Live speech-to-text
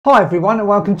Hi everyone and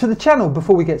welcome to the channel.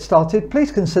 Before we get started,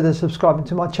 please consider subscribing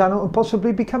to my channel and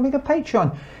possibly becoming a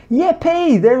patron.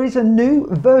 Yippee! There is a new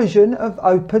version of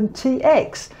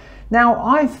OpenTX. Now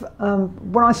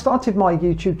when I started my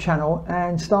YouTube channel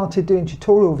and started doing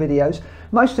tutorial videos,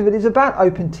 most of it is about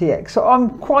OpenTX. So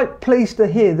I'm quite pleased to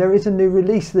hear there is a new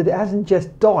release, that it hasn't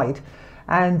just died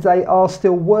and they are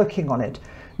still working on it.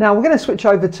 Now we're going to switch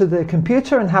over to the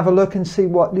computer and have a look and see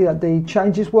what the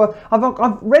changes were.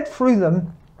 I've read through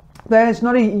them. There's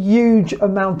not a huge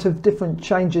amount of different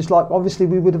changes. Like obviously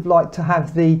we would have liked to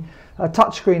have the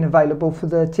touchscreen available for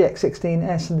the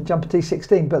TX16S and the Jumper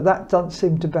T16, but that doesn't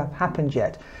seem to have happened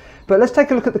yet. But let's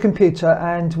take a look at the computer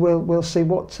and we'll see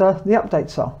what the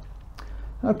updates are.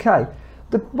 Okay,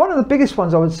 one of the biggest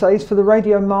ones I would say is for the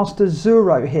Radio Master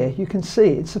Zero here. You can see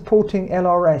it's supporting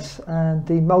LRS and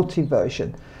the multi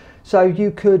version. So you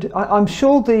could, I'm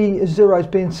sure the Zero is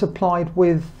being supplied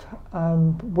with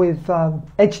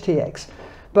EdgeTX,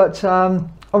 but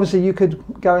obviously you could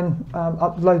go and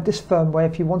upload this firmware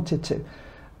if you wanted to.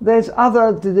 There's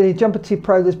the Jumper T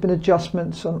Pro, there's been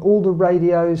adjustments on all the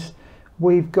radios.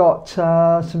 We've got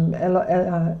some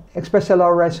Express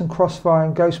LRS and Crossfire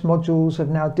and Ghost modules have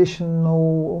now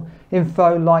additional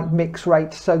info like mix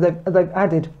rate, so they've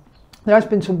added. There has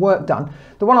been some work done.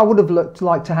 The one I would have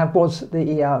liked to have was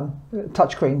the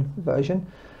touchscreen version.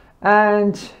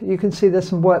 And you can see there's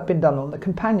some work been done on the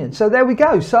companion. So there we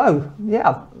go. So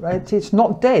yeah, it's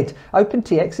not dead.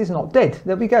 OpenTX is not dead.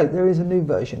 There we go. There is a new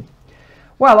version.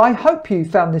 Well, I hope you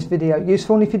found this video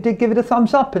useful, and if you did, give it a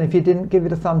thumbs up, and if you didn't, give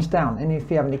it a thumbs down. And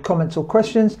if you have any comments or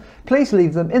questions, please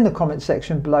leave them in the comment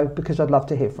section below, because I'd love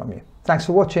to hear from you. Thanks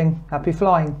for watching. Happy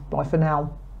flying. Bye for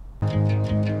now.